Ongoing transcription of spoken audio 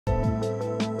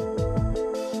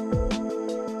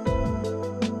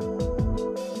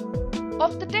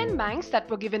Of the 10 banks that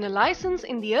were given a license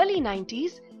in the early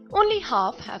 90s, only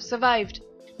half have survived.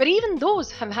 But even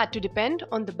those have had to depend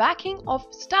on the backing of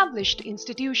established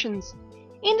institutions.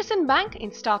 Indusind Bank,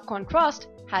 in stark contrast,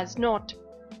 has not.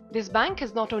 This bank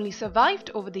has not only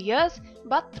survived over the years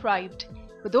but thrived,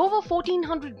 with over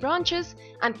 1,400 branches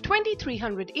and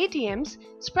 2,300 ATMs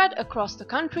spread across the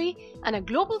country and a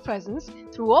global presence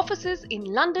through offices in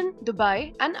London,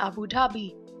 Dubai and Abu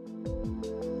Dhabi.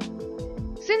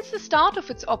 Since the start of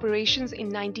its operations in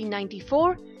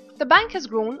 1994, the bank has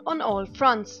grown on all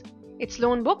fronts. Its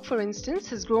loan book, for instance,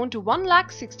 has grown to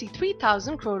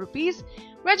 1,63,000 crore rupees,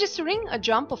 registering a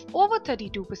jump of over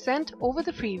 32% over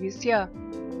the previous year.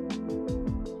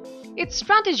 Its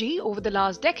strategy over the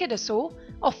last decade or so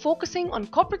of focusing on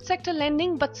corporate sector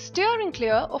lending but steering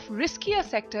clear of riskier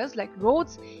sectors like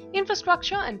roads,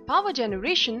 infrastructure and power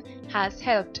generation has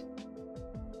helped.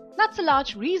 That's a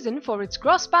large reason for its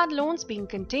gross bad loans being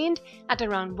contained at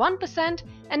around 1%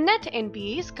 and net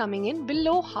NPAs coming in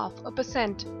below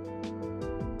 0.5%.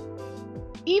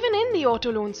 Even in the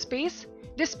auto loan space,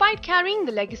 despite carrying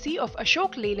the legacy of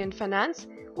Ashok Leyland Finance,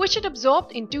 which it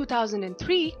absorbed in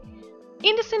 2003,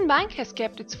 Indusind Bank has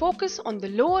kept its focus on the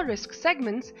lower risk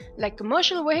segments like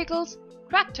commercial vehicles,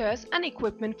 tractors and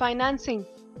equipment financing.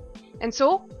 And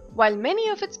so, while many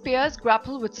of its peers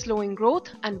grapple with slowing growth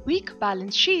and weak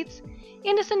balance sheets,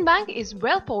 Indusind Bank is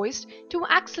well poised to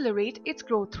accelerate its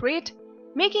growth rate,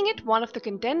 making it one of the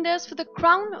contenders for the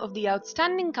crown of the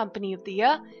Outstanding Company of the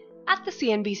Year at the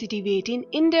cnbc TV 18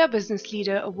 India Business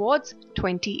Leader Awards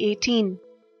 2018.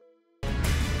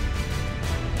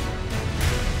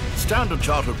 Standard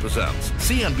Chartered presents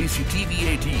cnbc TV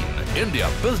 18 India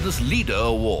Business Leader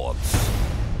Awards.